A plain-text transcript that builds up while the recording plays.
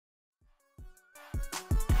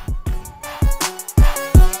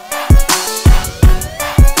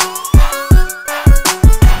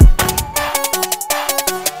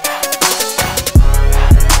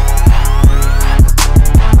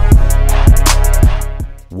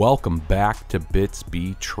Welcome back to Bits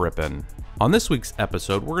Be Trippin'. On this week's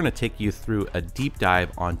episode, we're going to take you through a deep dive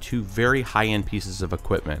on two very high-end pieces of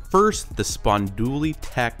equipment. First, the Spondoolies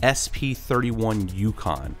Tech SP30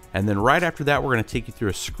 Yukon, and then right after that, we're going to take you through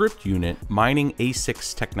a Scrypt unit mining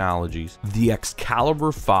ASICs technologies, the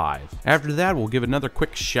Excalibur 5. After that, we'll give another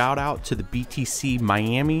quick shout out to the BTC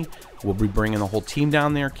Miami. We'll be bringing the whole team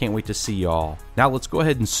down there. Can't wait to see y'all. Now let's go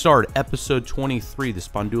ahead and start episode 23, the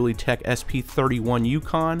Spondoolies Tech SP30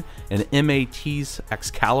 Yukon and MAT's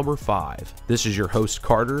Excalibur 5. This is your host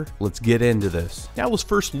Carter. Let's get into this. Now let's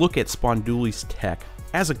first look at Spondoolies Tech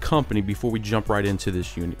as a company before we jump right into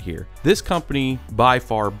this unit here. This company, by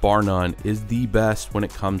far, bar none, is the best when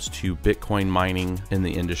it comes to Bitcoin mining in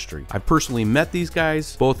the industry. I personally met these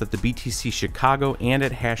guys both at the BTC Chicago and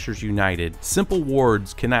at Hashers United. Simple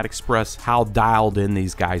words cannot express how dialed in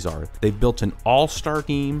these guys are. They've built an all-star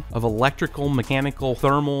team of electrical, mechanical,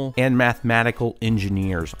 thermal, and mathematical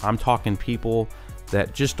engineers. I'm talking people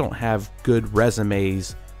that just don't have good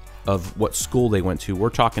resumes of what school they went to.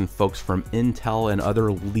 We're talking folks from Intel and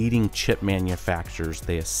other leading chip manufacturers.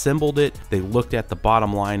 They assembled it, they looked at the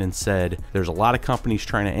bottom line and said, there's a lot of companies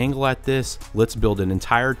trying to angle at this. Let's build an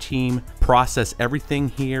entire team, process everything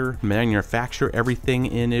here, manufacture everything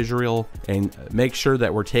in Israel, and make sure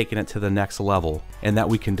that we're taking it to the next level and that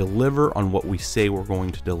we can deliver on what we say we're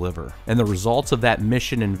going to deliver. And the results of that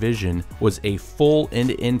mission and vision was a full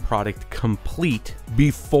end-to-end product complete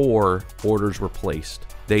before orders were placed.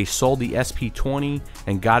 They sold the SP20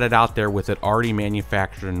 and got it out there with it already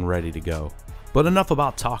manufactured and ready to go. But enough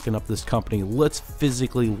about talking up this company. Let's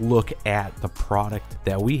physically look at the product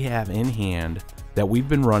that we have in hand that we've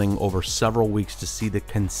been running over several weeks to see the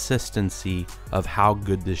consistency of how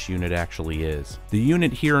good this unit actually is. The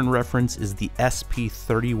unit here in reference is the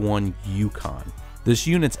SP30 Yukon. This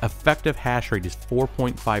unit's effective hash rate is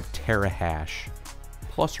 4.5 terahash,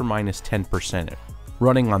 plus or minus 10%.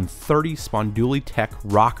 Running on 30 Spondoolies Tech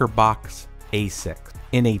RockerBox ASICs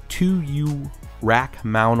in a 2U rack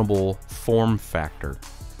mountable form factor.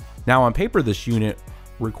 Now on paper, this unit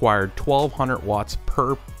required 1200 watts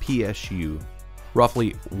per PSU,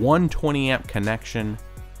 roughly one 20 amp connection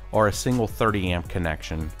or a single 30 amp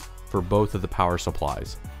connection for both of the power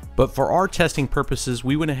supplies. But for our testing purposes,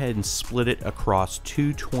 we went ahead and split it across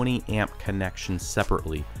two 20 amp connections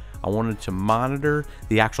separately. I wanted to monitor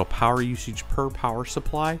the actual power usage per power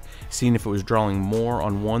supply, seeing if it was drawing more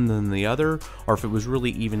on one than the other, or if it was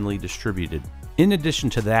really evenly distributed. In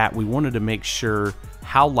addition to that, we wanted to make sure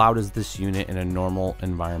how loud is this unit in a normal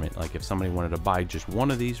environment. Like if somebody wanted to buy just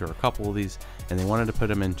one of these or a couple of these and they wanted to put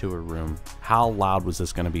them into a room, how loud was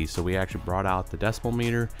this going to be? So we actually brought out the decibel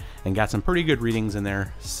meter and got some pretty good readings in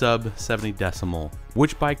there, sub 70 decimal,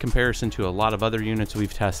 which by comparison to a lot of other units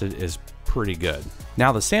we've tested is pretty good.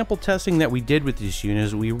 Now the sample testing that we did with this unit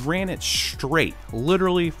is we ran it straight,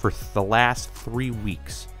 literally for the last 3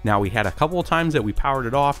 weeks. Now we had a couple of times that we powered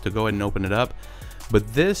it off to go ahead and open it up, but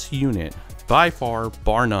this unit, by far,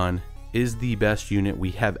 bar none, is the best unit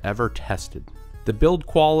we have ever tested. The build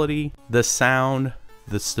quality, the sound,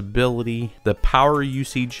 the stability, the power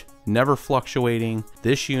usage, never fluctuating.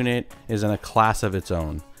 This unit is in a class of its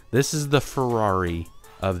own. This is the Ferrari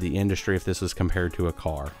of the industry if this is compared to a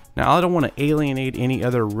car. Now, I don't want to alienate any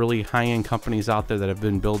other really high-end companies out there that have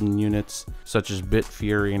been building units, such as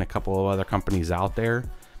Bitfury and a couple of other companies out there.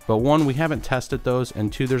 But one, we haven't tested those,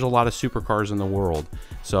 and two, there's a lot of supercars in the world.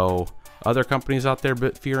 So other companies out there,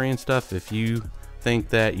 Bitfury and stuff, if you think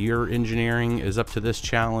that your engineering is up to this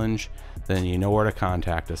challenge, then you know where to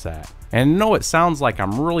contact us at. And I know it sounds like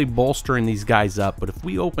I'm really bolstering these guys up, but if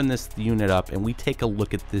we open this unit up and we take a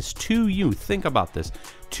look at this 2U, think about this,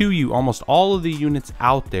 2U, almost all of the units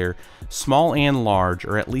out there, small and large,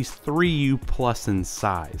 are at least 3U plus in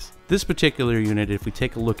size. This particular unit, if we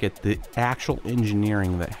take a look at the actual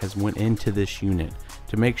engineering that has went into this unit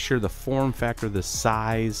to make sure the form factor, the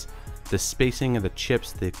size, the spacing of the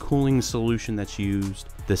chips, the cooling solution that's used,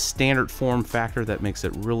 the standard form factor that makes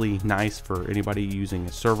it really nice for anybody using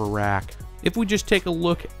a server rack. If we just take a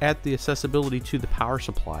look at the accessibility to the power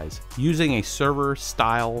supplies, using a server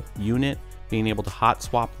style unit, being able to hot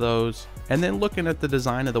swap those, and then looking at the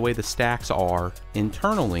design of the way the stacks are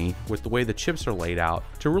internally with the way the chips are laid out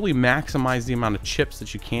to really maximize the amount of chips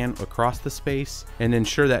that you can across the space and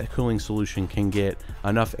ensure that cooling solution can get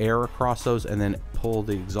enough air across those and then pull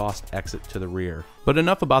the exhaust exit to the rear. But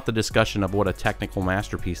enough about the discussion of what a technical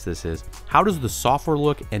masterpiece this is. How does the software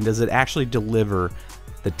look, and does it actually deliver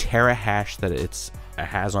the terahash that it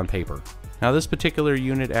has on paper? Now this particular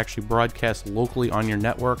unit actually broadcasts locally on your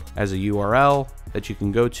network as a URL that you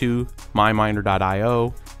can go to,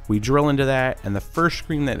 myminer.io. We drill into that, and the first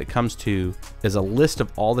screen that it comes to is a list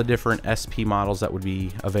of all the different SP models that would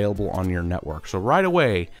be available on your network. So right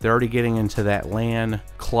away, they're already getting into that LAN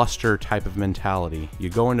cluster type of mentality. You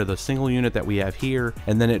go into the single unit that we have here,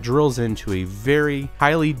 and then it drills into a very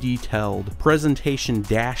highly detailed presentation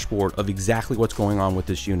dashboard of exactly what's going on with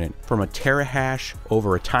this unit, from a terahash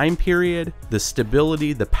over a time period, the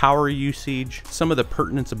stability, the power usage, some of the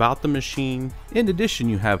pertinence about the machine. In addition,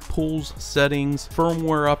 you have pools, settings,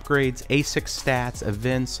 firmware upgrades, ASIC stats,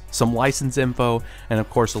 events, some license info, and of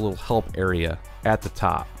course a little help area at the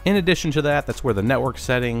top. In addition to that, that's where the network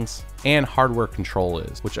settings and hardware control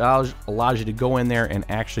is, which allows you to go in there and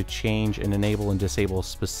actually change and enable and disable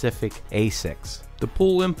specific ASICs. The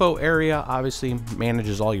pool info area obviously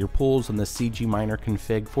manages all your pools and the Cgminer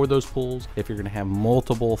config for those pools. If you're going to have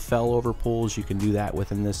multiple failover pools, you can do that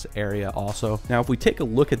within this area also. Now, if we take a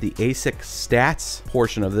look at the ASIC stats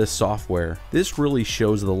portion of this software, this really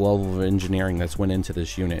shows the level of engineering that's went into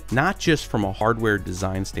this unit, not just from a hardware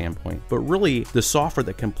design standpoint, but really the software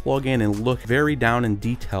that can plug in and look very down in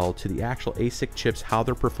detail to the actual ASIC chips, how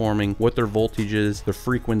they're performing, what their voltage is, the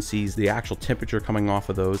frequencies, the actual temperature coming off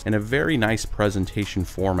of those, and a very nice presentation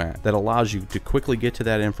format that allows you to quickly get to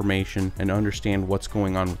that information and understand what's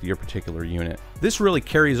going on with your particular unit. This really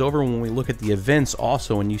carries over when we look at the events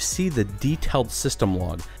also, and you see the detailed system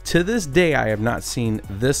log. To this day, I have not seen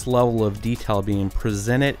this level of detail being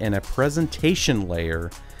presented in a presentation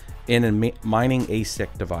layer in a mining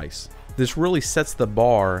ASIC device. This really sets the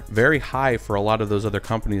bar very high for a lot of those other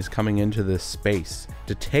companies coming into this space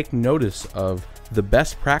to take notice of the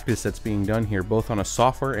best practice that's being done here, both on a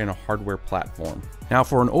software and a hardware platform. Now,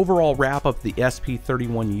 for an overall wrap up, the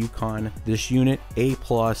SP31 Yukon, this unit, A+,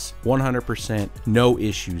 100%, no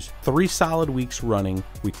issues. 3 solid weeks running.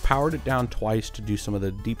 We powered it down twice to do some of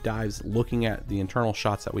the deep dives, looking at the internal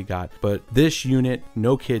shots that we got. But this unit,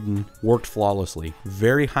 no kidding, worked flawlessly.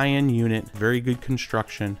 Very high-end unit, very good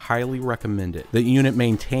construction, highly recommend it. The unit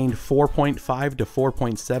maintained 4.5 to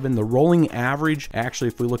 4.7. The rolling average, actually,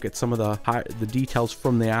 if we look at some of the details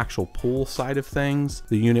from the actual pool side of things,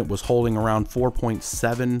 the unit was holding around 4.7,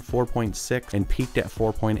 4.6, and peaked at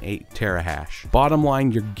 4.8 terahash. Bottom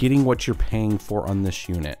line, you're getting what you're paying for on this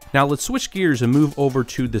unit. Now let's switch gears and move over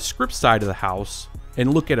to the Scrypt side of the house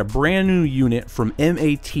and look at a brand new unit from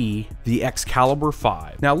MAT, the Excalibur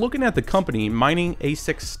 5. Now, looking at the company, Mining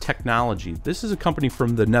ASICs Technology, this is a company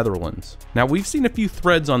from the Netherlands. Now, we've seen a few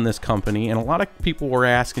threads on this company, and a lot of people were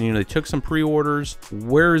asking, you know, they took some pre-orders,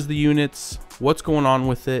 where's the units, what's going on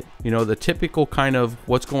with it, you know, the typical kind of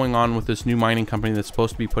what's going on with this new mining company that's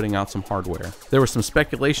supposed to be putting out some hardware. There was some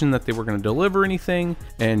speculation that they were going to deliver anything,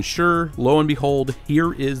 and sure, lo and behold,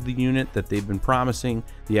 here is the unit that they've been promising,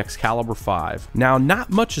 the Excalibur 5. Now,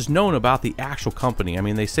 not much is known about the actual company. I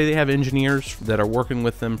mean, they say they have engineers that are working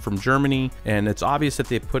with them from Germany, and it's obvious that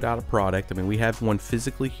they put out a product. I mean, we have one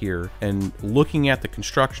physically here, and looking at the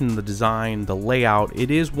construction, the design, the layout,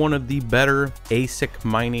 it is one of the better ASIC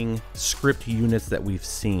mining Scrypt units that we've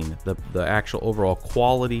seen. The actual overall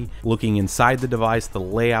quality, looking inside the device, the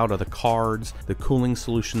layout of the cards, the cooling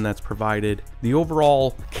solution that's provided, the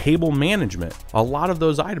overall cable management. A lot of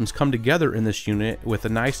those items come together in this unit with a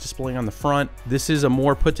nice display on the front. This is a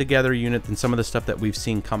more put together unit than some of the stuff that we've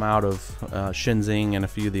seen come out of Shenzhen and a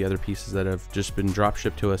few of the other pieces that have just been drop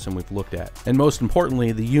shipped to us and we've looked at. And most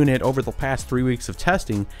importantly, the unit over the past 3 weeks of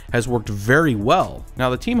testing has worked very well. Now,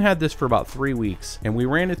 the team had this for about 3 weeks and we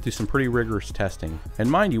ran it through some pretty rigorous testing. And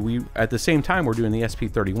mind you, we at the same time we're doing the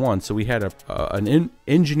SP31, so we had an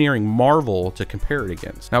engineering marvel to compare it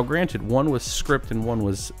against. Now, granted, one was Scrypt and one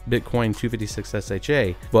was Bitcoin 256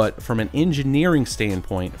 SHA, but from an engineering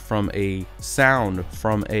standpoint, from a sound,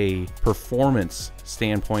 from a performance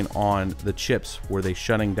standpoint on the chips, were they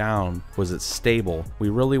shutting down, was it stable? We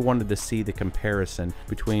really wanted to see the comparison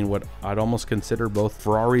between what I'd almost consider both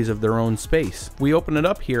Ferraris of their own space. We open it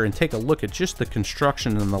up here and take a look at just the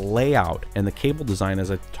construction and the layout and the cable design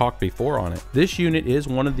as I talked before on it. This unit is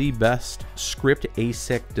one of the best Scrypt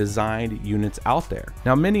ASIC designed units out there.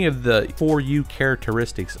 Now, many of the 4U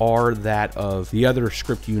characteristics are that of the other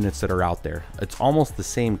Scrypt units that are out there. It's almost the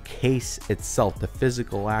same case itself, the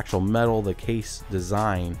physical actual metal, the case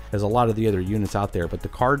design, as a lot of the other units out there, but the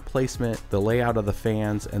card placement, the layout of the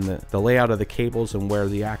fans, and the layout of the cables and where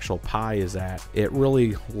the actual pie is at, it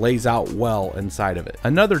really lays out well inside of it.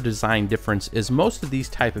 Another design difference is most of these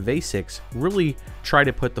type of ASICs really try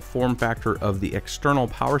to put the form factor of the external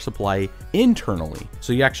power supply internally,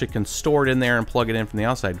 so you actually can store it in there and plug it in from the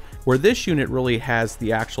outside, where this unit really has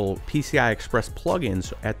the actual PCI Express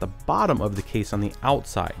plugins at the bottom of the case on the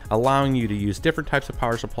outside, allowing you to use different types of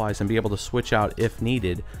power supplies and be able to switch out if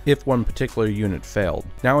needed if one particular unit failed.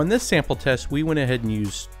 Now in this sample test, we went ahead and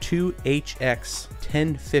used 2 HX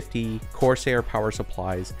 1050 Corsair power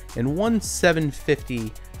supplies and one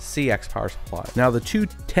 750 CX power supply. Now the two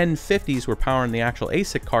 1050s were powering the actual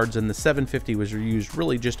ASIC cards, and the 750 was used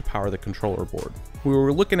really just to power the controller board. We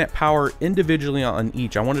were looking at power individually on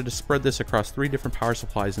each. I wanted to spread this across 3 different power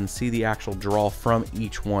supplies and see the actual draw from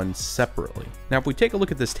each one separately. Now if we take a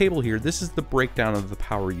look at this table here, this is the breakdown of the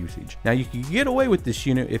power usage. Now you could get away with this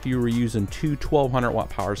unit if you were using 2 1200 watt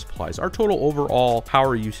power supplies. Our total overall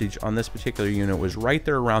power usage on this particular unit was right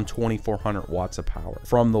there around 2400 watts of power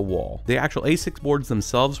from the wall. The actual ASIC boards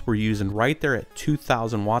themselves were using right there at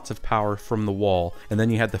 2000 watts of power from the wall, and then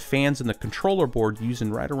you had the fans and the controller board using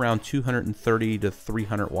right around 230 to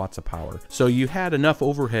 300 watts of power. So you had enough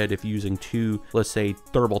overhead if using 2, let's say,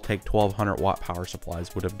 Thermaltake 1200 watt power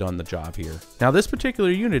supplies would have done the job here. Now this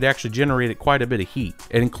particular unit actually generated quite a bit of heat,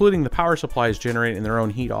 and including the power supplies generating their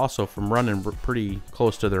own heat also from running pretty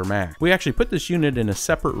close to their max. We actually put this unit in a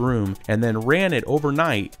separate room and then ran it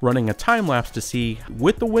overnight, running a time lapse to see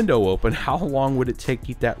with the window open how long would it take to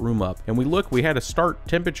heat that room up. And we had a start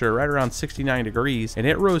temperature right around 69 degrees, and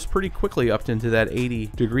it rose pretty quickly up into that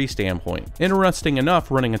 80 degree standpoint. Interesting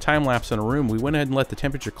enough, running a time lapse in a room, we went ahead and let the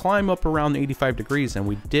temperature climb up around 85 degrees, and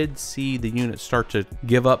we did see the unit start to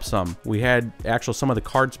give up some. We had some of the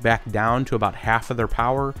cards back down to about half of their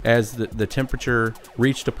power as the temperature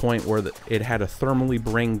reached a point where it had to thermally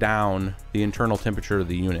bring down the internal temperature of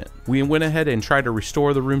the unit. We went ahead and tried to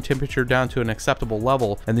restore the room temperature down to an acceptable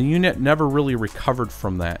level, and the unit never really recovered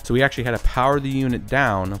from that. So we actually had to power the unit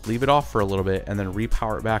down, leave it off for a little bit, and then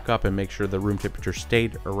repower it back up and make sure the room temperature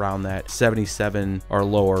stayed around that 77 or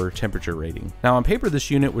lower temperature rating. Now on paper, this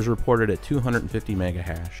unit was reported at 250 mega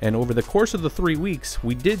hash, and over the course of the 3 weeks,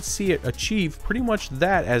 we did see it achieve pretty much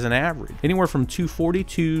that as an average. Anywhere from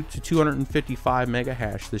 242 to 255 mega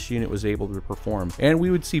hash, this unit was able to perform. And we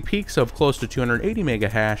would see peaks of close to 280 mega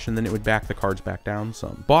hash, and then it would back the cards back down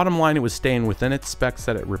some. Bottom line, it was staying within its specs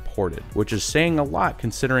that it reported, which is saying a lot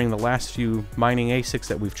considering the last few mining ASICs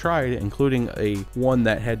that we've tried, including a one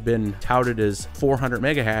that had been touted as 400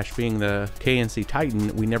 mega hash being the KNC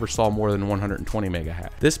Titan. We never saw more than 120 mega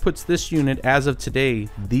hash. This puts this unit, as of today,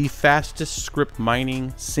 the fastest Scrypt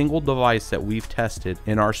mining single device that we've tested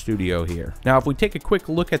in our studio here. Now if we take a quick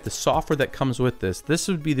look at the software that comes with this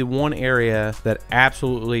would be the one area that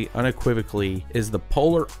absolutely unequivocally is the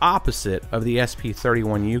polar opposite of the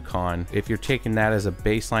SP31 Yukon, if you're taking that as a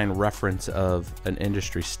baseline reference of an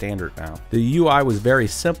industry standard. Now the UI was very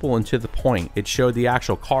simple and to the point. It showed the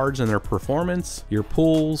actual cards and their performance, your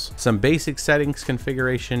pools, some basic settings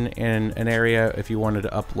configuration, and an area if you wanted to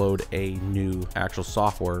upload a new actual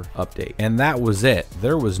software update, and that was it.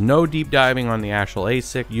 There was no deep diving on the actual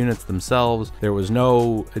ASIC units themselves. There was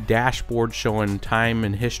no dashboard showing time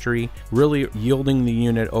and history, really yielding the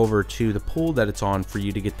unit over to the pool that it's on for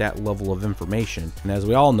you to get that level of information. And as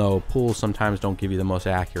we all know, pools sometimes don't give you the most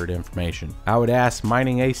accurate information. I would ask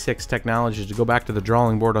Mining ASICs Technologies to go back to the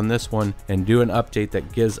drawing board on this one and do an update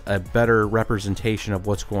that gives a better representation of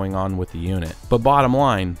what's going on with the unit. But bottom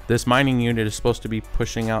line, this mining unit is supposed to be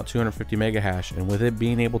pushing out 250 mega hash, and with it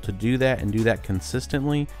being able to do that and do that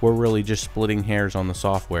consistently, we're really just splitting hairs on the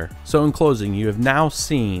software. So in closing, you have now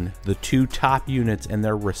seen the 2 top units in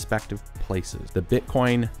their respective places. The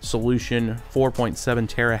Bitcoin solution 4.7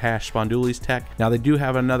 terahash Spondoolies Tech. Now they do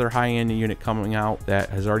have another high-end unit coming out that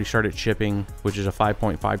has already started shipping, which is a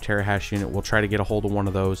 5.5 terahash unit. We'll try to get a hold of one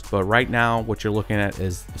of those, but right now what you're looking at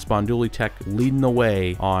is Spondoolies Tech leading the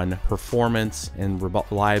way on performance and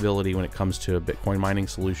reliability when it comes to Bitcoin mining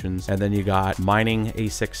solutions. And then you got Mining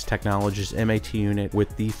ASICs Technologies MAT unit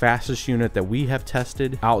with the fastest unit that we have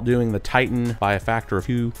tested, outdoing the Titan by a factor of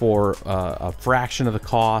 2 for a fraction of the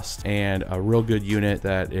cost, and a real good unit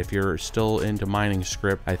that if you're still into mining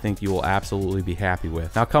Scrypt, I think you will absolutely be happy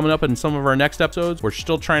with. Now coming up in some of our next episodes, we're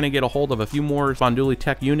still trying to get a hold of a few more Spondoolies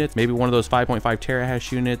Tech units, maybe one of those 5.5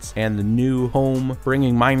 terahash units, and the new home,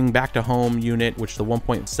 bringing mining back to home unit, which is the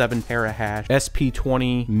 1.7 terahash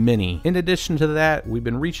SP30 Mini. In addition to that, we've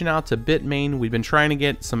been reaching out to Bitmain. We've been trying to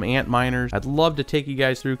get some ant miners. I'd love to take you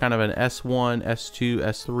guys through kind of an S1, S2,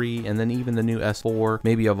 S3, and then even the new S4,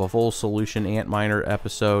 maybe of a full solution ant miner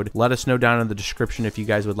episode. Let us know down in the description if you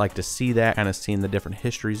guys would like like to see that, kind of seeing the different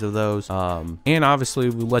histories of those. And obviously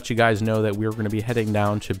we let you guys know that we're going to be heading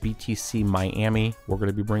down to BTC Miami. We're going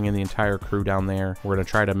to be bringing the entire crew down there. We're going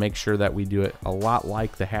to try to make sure that we do it a lot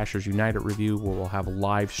like the Hashers United review, where we'll have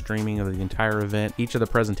live streaming of the entire event, each of the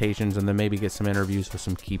presentations, and then maybe get some interviews with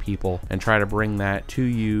some key people and try to bring that to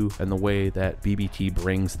you in the way that BBT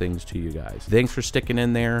brings things to you guys. Thanks for sticking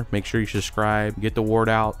in there. Make sure you subscribe, get the word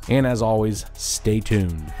out, and as always, stay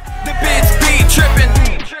tuned. The bits be trippin'.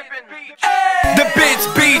 The bits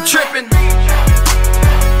be trippin'.